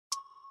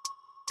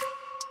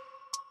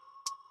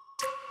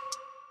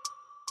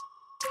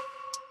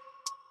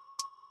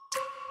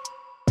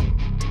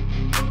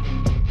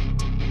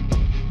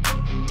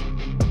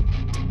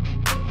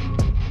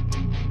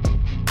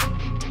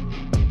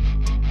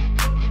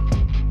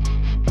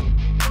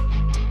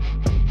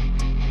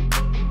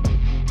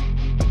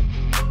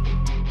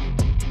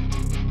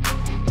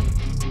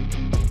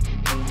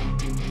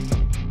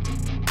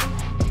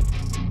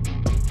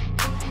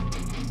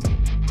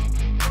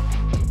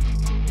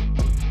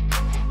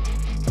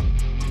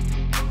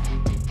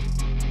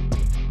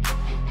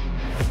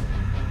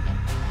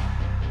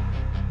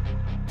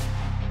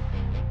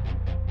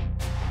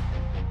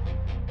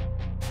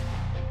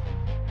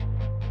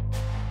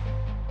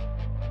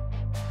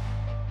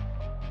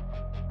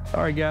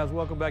All right, guys,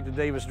 welcome back to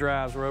Davis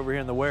Drives. We're over here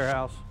in the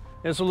warehouse.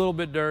 It's a little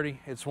bit dirty.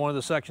 It's one of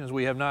the sections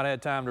we have not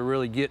had time to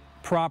really get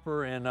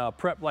proper and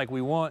prep like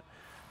we want.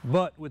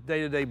 But with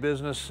day-to-day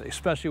business,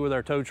 especially with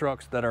our tow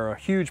trucks that are a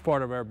huge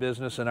part of our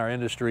business and our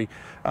industry,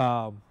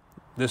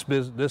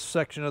 this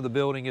section of the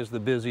building is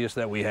the busiest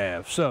that we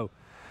have. So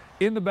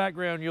in the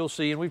background, you'll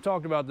see, and we've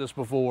talked about this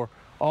before,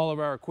 all of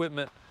our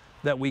equipment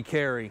that we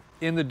carry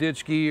in the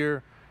ditch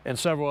gear and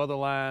several other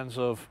lines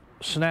of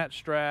snatch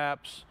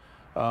straps,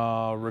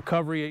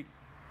 recovery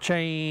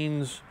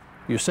chains,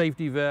 your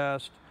safety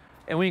vest,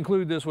 and we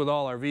include this with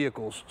all our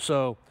vehicles.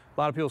 So a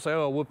lot of people say,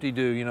 oh,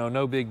 whoop-de-doo, you know,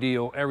 no big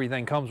deal,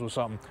 everything comes with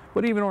something.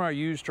 But even on our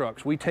used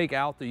trucks, we take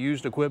out the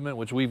used equipment,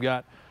 which we've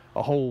got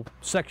a whole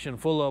section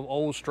full of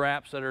old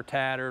straps that are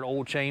tattered,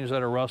 old chains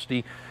that are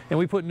rusty, and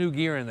we put new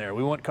gear in there.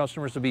 We want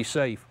customers to be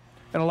safe.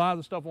 And a lot of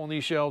the stuff on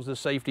these shelves is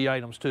safety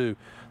items too.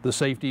 The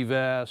safety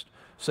vest,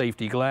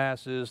 safety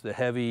glasses, the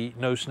heavy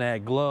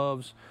no-snag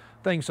gloves,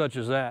 things such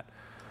as that.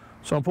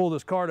 So I'll pull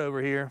this cart over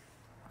here,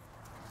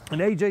 and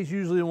AJ's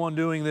usually the one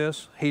doing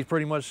this. He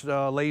pretty much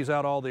lays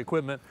out all the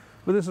equipment,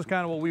 but this is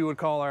kind of what we would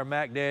call our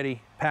Mac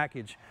Daddy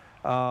package.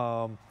 It's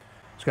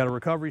got a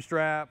recovery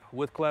strap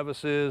with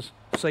clevises,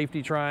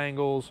 safety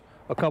triangles,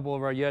 a couple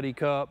of our Yeti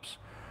cups,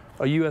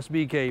 a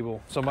USB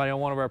cable. Somebody on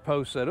one of our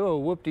posts said, oh,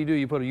 whoop-de-doo,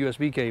 you put a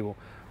USB cable.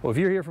 Well, if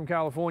you're here from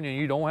California and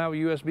you don't have a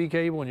USB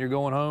cable and you're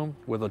going home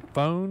with a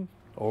phone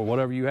or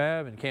whatever you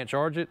have and can't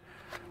charge it,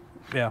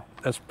 yeah,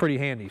 that's pretty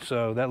handy.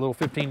 So that little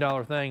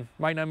 $15 thing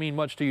might not mean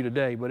much to you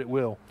today, but it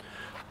will.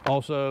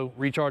 Also,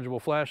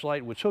 rechargeable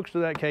flashlight, which hooks to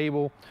that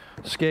cable,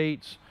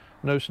 skates,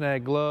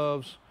 no-snag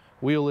gloves,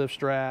 wheel lift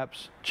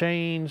straps,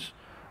 chains,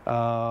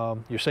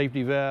 your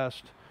safety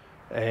vest,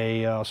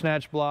 a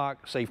snatch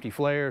block, safety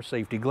flare,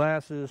 safety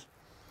glasses,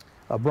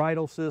 a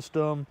bridle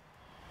system.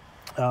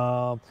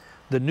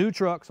 The new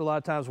trucks a lot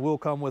of times will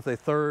come with a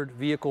third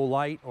vehicle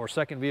light or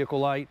second vehicle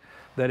light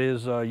that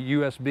is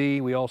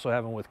USB. We also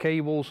have them with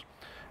cables.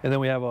 And then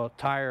we have a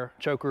tire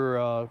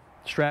choker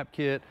strap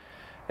kit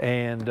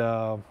and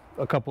a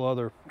couple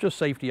other just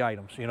safety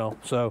items, you know.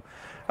 So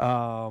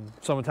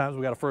sometimes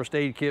we got a first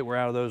aid kit. We're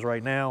out of those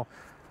right now.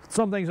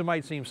 Some things that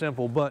might seem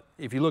simple, but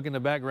if you look in the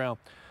background,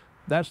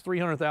 that's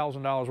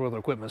 $300,000 worth of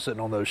equipment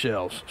sitting on those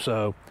shelves.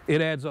 So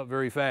it adds up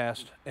very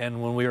fast.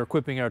 And when we are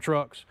equipping our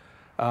trucks,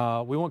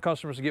 we want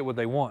customers to get what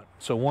they want.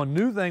 So one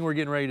new thing we're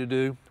getting ready to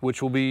do,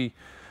 which will be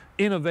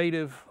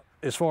innovative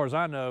as far as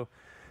I know,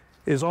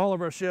 is all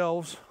of our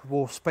shelves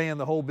will span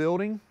the whole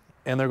building,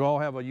 and they'll all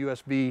have a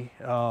USB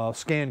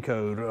scan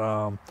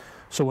code.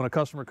 So when a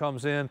customer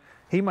comes in,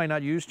 he might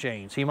not use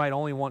chains. He might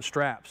only want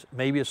straps.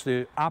 Maybe it's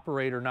the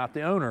operator, not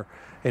the owner,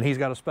 and he's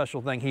got a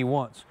special thing he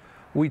wants.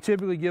 We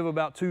typically give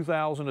about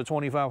 $2,000 to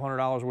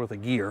 $2,500 worth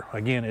of gear.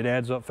 Again, it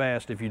adds up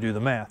fast if you do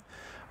the math.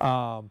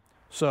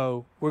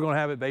 So we're going to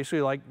have it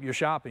basically like you're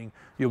shopping.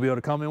 You'll be able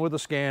to come in with a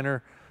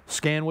scanner,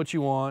 scan what you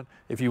want.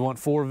 If you want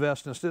 4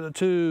 vests instead of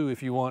 2,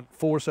 if you want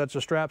 4 sets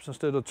of straps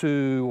instead of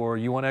 2, or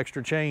you want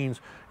extra chains,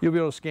 you'll be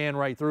able to scan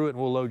right through it and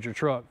we'll load your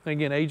truck.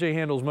 Again, AJ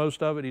handles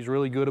most of it. He's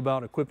really good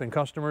about equipping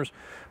customers,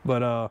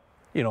 but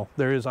you know,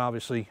 there is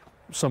obviously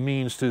some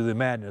means to the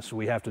madness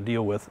we have to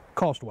deal with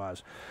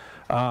cost-wise.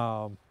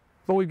 But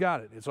we've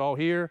got it. It's all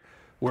here.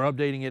 We're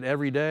updating it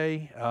every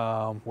day.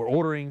 We're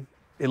ordering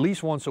at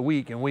least once a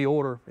week, and we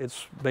order,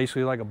 it's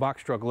basically like a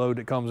box truck load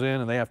that comes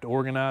in and they have to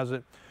organize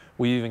it.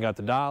 We even got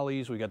the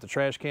dollies, we got the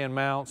trash can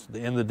mounts,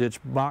 the in the ditch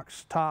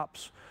box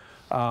tops,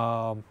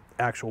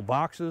 actual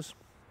boxes,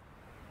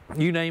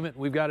 you name it,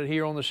 we've got it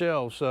here on the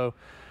shelves. So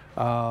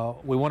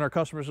we want our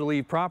customers to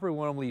leave proper, we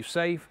want them to leave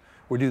safe.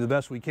 We do the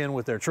best we can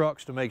with their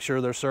trucks to make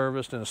sure they're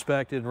serviced and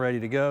inspected and ready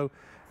to go.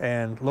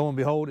 And lo and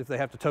behold, if they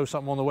have to tow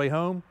something on the way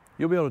home,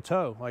 you'll be able to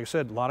tow. Like I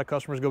said, a lot of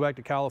customers go back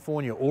to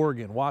California,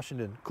 Oregon,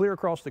 Washington, clear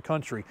across the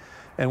country.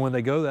 And when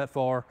they go that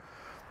far,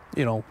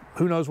 you know,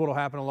 who knows what will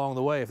happen along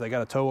the way. If they got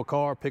to tow a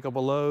car, pick up a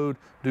load,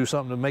 do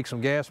something to make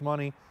some gas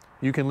money,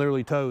 you can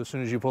literally tow as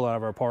soon as you pull out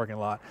of our parking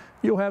lot.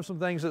 You'll have some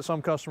things that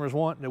some customers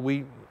want that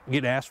we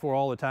get asked for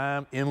all the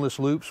time. Endless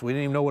loops. We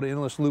didn't even know what an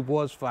endless loop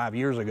was 5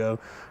 years ago.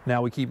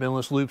 Now we keep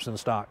endless loops in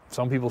stock.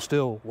 Some people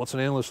still, what's an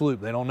endless loop?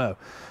 They don't know.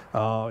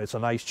 It's a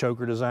nice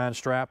choker design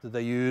strap that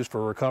they use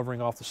for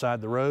recovering off the side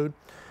of the road.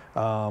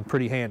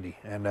 Pretty handy,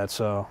 and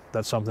that's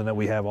something that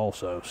we have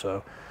also.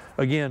 So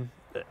again,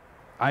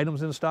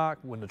 items in stock.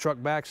 When the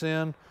truck backs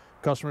in,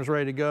 customer's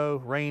ready to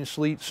go, rain,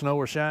 sleet, snow,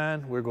 or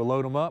shine, we're going to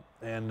load them up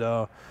and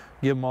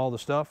give them all the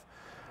stuff.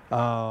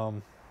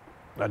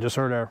 I just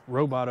heard our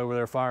robot over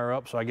there fire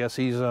up, so I guess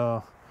he's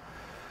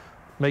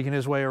making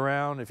his way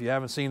around. If you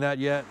haven't seen that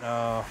yet,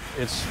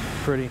 it's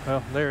pretty,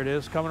 well, there it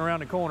is, coming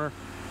around the corner.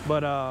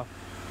 But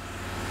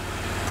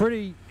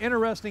pretty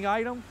interesting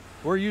item.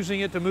 We're using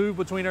it to move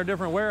between our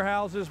different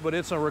warehouses, but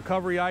it's a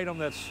recovery item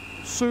that's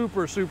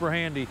super, super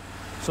handy.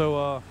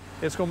 So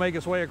it's going to make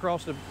its way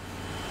across the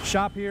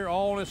shop here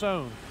all on its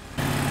own.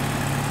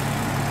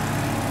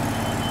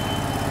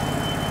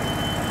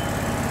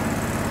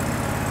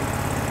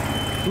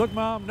 Look,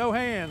 Mom, no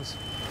hands.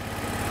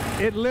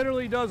 It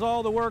literally does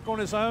all the work on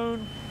its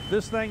own.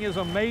 This thing is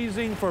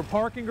amazing for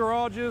parking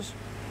garages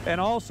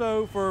and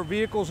also for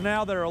vehicles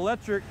now that are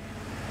electric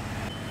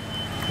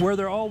where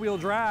they're all-wheel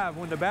drive.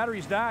 When the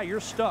batteries die,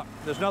 you're stuck.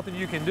 There's nothing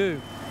you can do.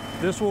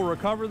 This will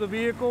recover the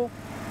vehicle.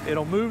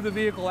 It'll move the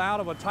vehicle out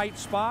of a tight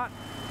spot,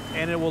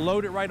 and it will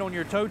load it right on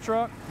your tow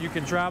truck. You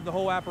can drive the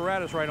whole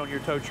apparatus right on your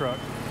tow truck.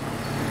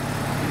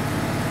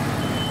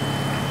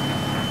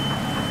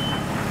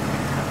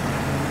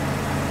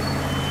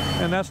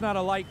 And that's not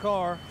a light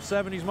car,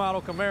 70s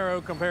model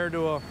Camaro compared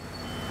to a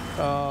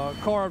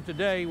car of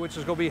today, which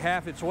is going to be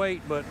half its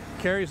weight, but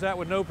carries that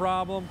with no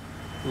problem.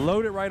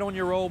 Load it right on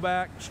your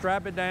rollback,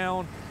 strap it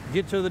down,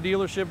 get to the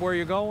dealership where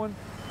you're going,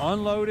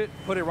 unload it,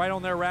 put it right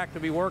on their rack to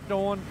be worked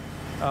on,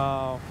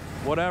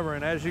 whatever.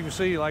 And as you can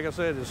see, like I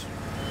said, it's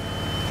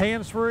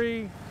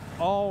hands-free,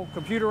 all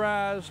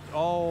computerized,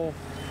 all,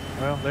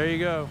 well, there you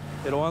go.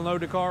 It'll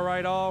unload the car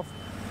right off.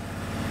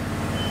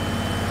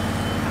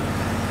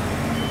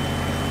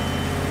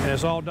 And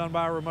it's all done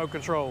by a remote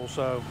control,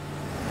 so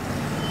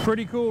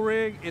pretty cool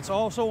rig. It's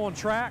also on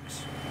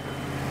tracks.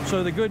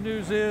 So the good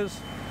news is,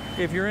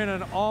 if you're in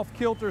an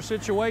off-kilter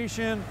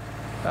situation,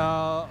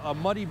 a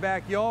muddy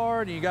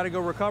backyard, and you got to go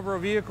recover a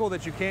vehicle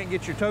that you can't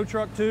get your tow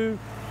truck to,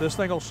 this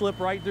thing will slip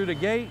right through the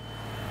gate,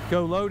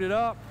 go load it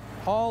up,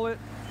 haul it,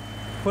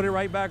 put it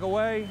right back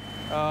away,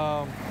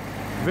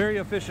 very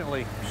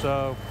efficiently.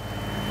 So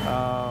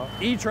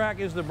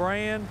Eastract is the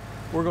brand.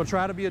 We're going to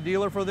try to be a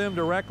dealer for them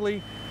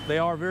directly. They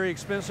are very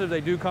expensive.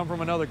 They do come from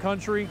another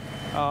country.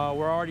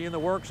 We're already in the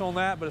works on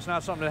that, but it's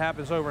not something that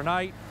happens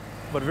overnight.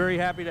 But very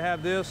happy to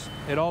have this.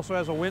 It also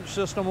has a winch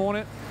system on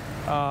it,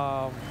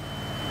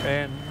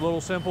 and little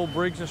simple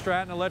Briggs &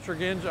 Stratton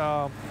electric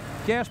engine,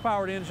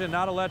 gas-powered engine,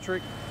 not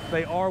electric.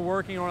 They are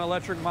working on an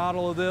electric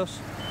model of this,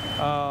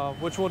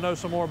 which we'll know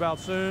some more about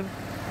soon.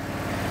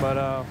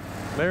 But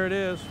there it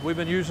is. We've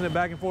been using it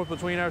back and forth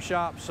between our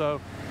shops,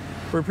 so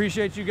we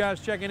appreciate you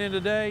guys checking in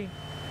today,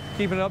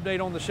 keeping an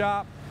update on the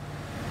shop.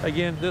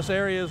 Again, this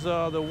area is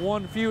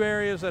the few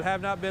areas that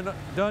have not been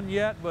done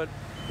yet, but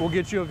we'll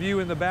get you a view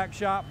in the back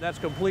shop. That's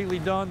completely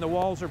done. The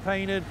walls are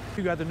painted.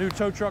 You got the new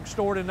tow truck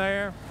stored in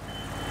there.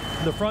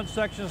 The front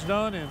section's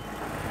done, and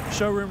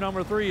showroom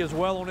number 3 is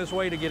well on its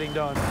way to getting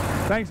done.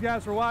 Thanks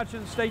guys for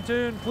watching. Stay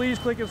tuned. Please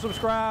click and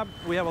subscribe.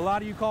 We have a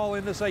lot of you call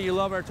in to say you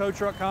love our tow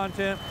truck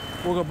content.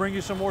 We're going to bring you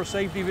some more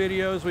safety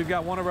videos. We've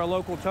got one of our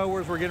local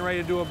towers we're getting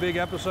ready to do a big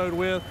episode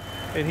with,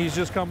 and he's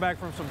just come back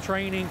from some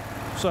training.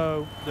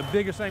 So the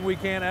biggest thing we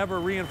can't ever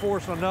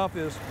reinforce enough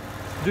is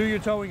do your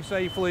towing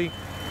safely.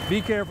 Be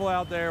careful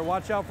out there.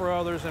 Watch out for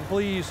others. And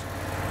please,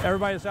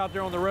 everybody that's out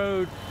there on the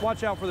road,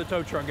 watch out for the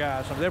tow truck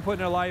guys. I mean, they're putting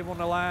their life on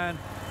the line,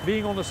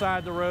 being on the side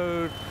of the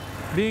road,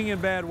 being in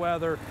bad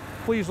weather.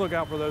 Please look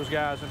out for those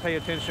guys and pay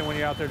attention when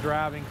you're out there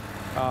driving.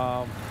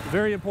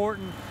 Very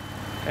important,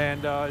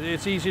 and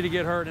it's easy to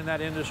get hurt in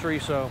that industry.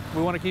 So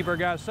we want to keep our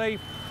guys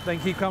safe. They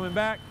can keep coming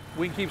back.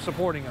 We can keep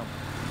supporting them.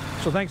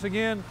 So thanks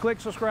again. Click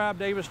subscribe.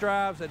 Davis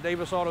Drives at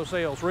Davis Auto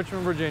Sales,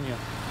 Richmond, Virginia.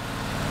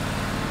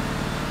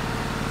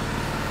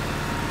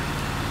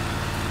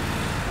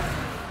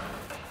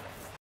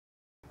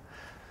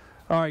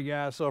 All right,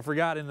 guys, so I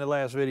forgot in the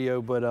last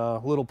video, but a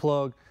little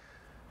plug.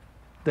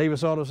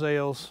 Davis Auto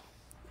Sales,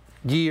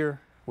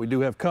 gear. We do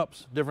have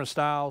cups, different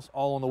styles,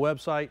 all on the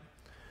website.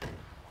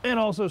 And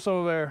also some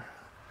of our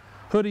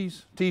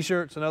hoodies,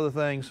 t-shirts, and other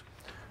things.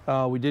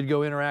 We did go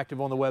interactive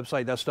on the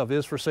website. That stuff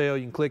is for sale.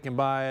 You can click and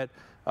buy it.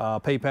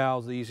 PayPal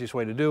is the easiest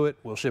way to do it.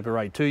 We'll ship it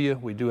right to you.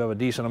 We do have a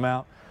decent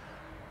amount.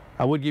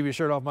 I would give you a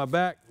shirt off my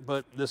back,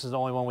 but this is the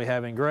only one we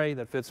have in gray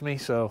that fits me,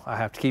 so I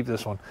have to keep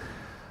this one.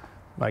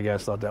 My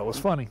guys thought that was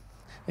funny.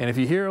 And if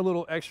you hear a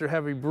little extra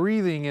heavy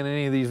breathing in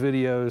any of these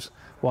videos,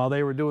 while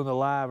they were doing the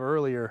live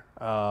earlier,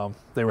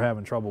 they were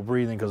having trouble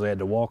breathing because they had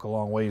to walk a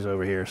long ways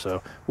over here.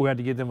 So we had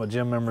to get them a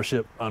gym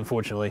membership,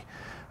 unfortunately.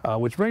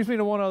 Which brings me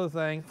to one other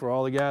thing for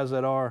all the guys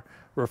that are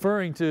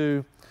referring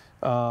to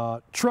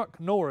Truck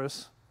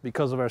Norris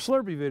because of our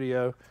Slurpee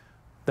video.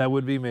 That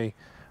would be me.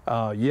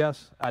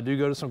 Yes, I do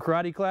go to some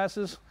karate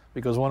classes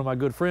because one of my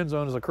good friends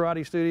owns a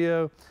karate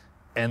studio.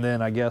 And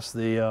then I guess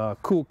the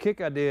cool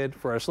kick I did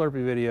for our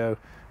Slurpee video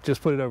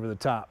just put it over the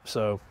top.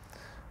 So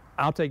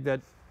I'll take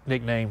that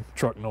nickname,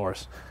 Truck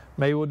Norris.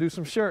 Maybe we'll do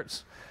some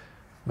shirts.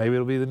 Maybe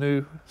it'll be the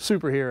new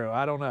superhero.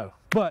 I don't know.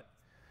 But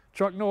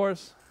Truck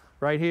Norris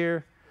right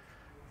here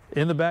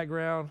in the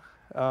background.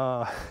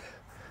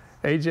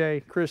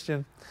 AJ,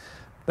 Christian,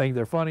 think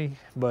they're funny,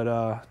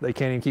 but they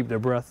can't even keep their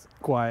breath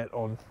quiet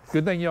on.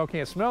 Good thing y'all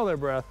can't smell their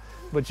breath,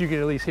 but you can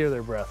at least hear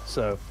their breath.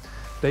 So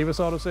Davis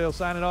Auto Sales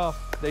signing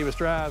off. Davis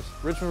Drives,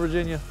 Richmond,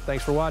 Virginia.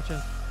 Thanks for watching.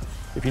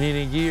 If you need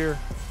any gear,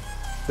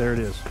 there it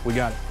is. We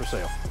got it for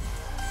sale.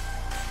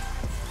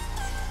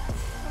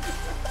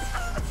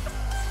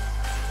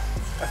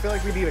 I feel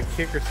like we need a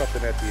kick or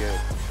something at the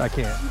end. I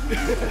can't.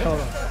 Hold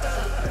on.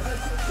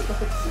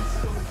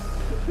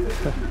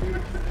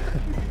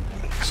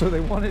 So they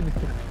wanted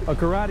a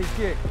karate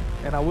kick,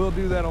 and I will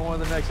do that on one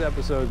of the next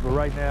episodes, but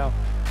right now,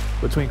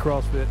 between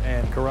CrossFit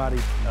and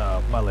karate,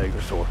 my legs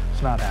are sore.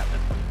 It's not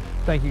happening.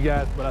 Thank you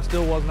guys, but I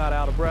still was not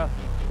out of breath.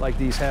 like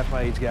these half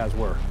my age guys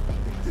were.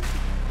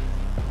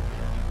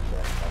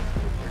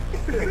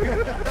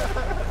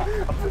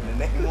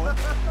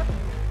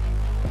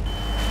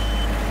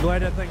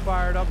 Glad that thing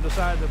fired up and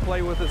decided to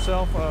play with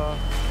itself.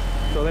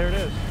 So there it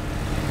is.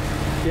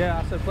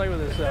 Yeah, I said play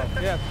with itself.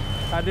 Yes,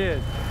 I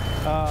did.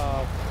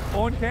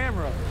 On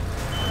camera,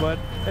 but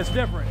it's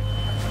different.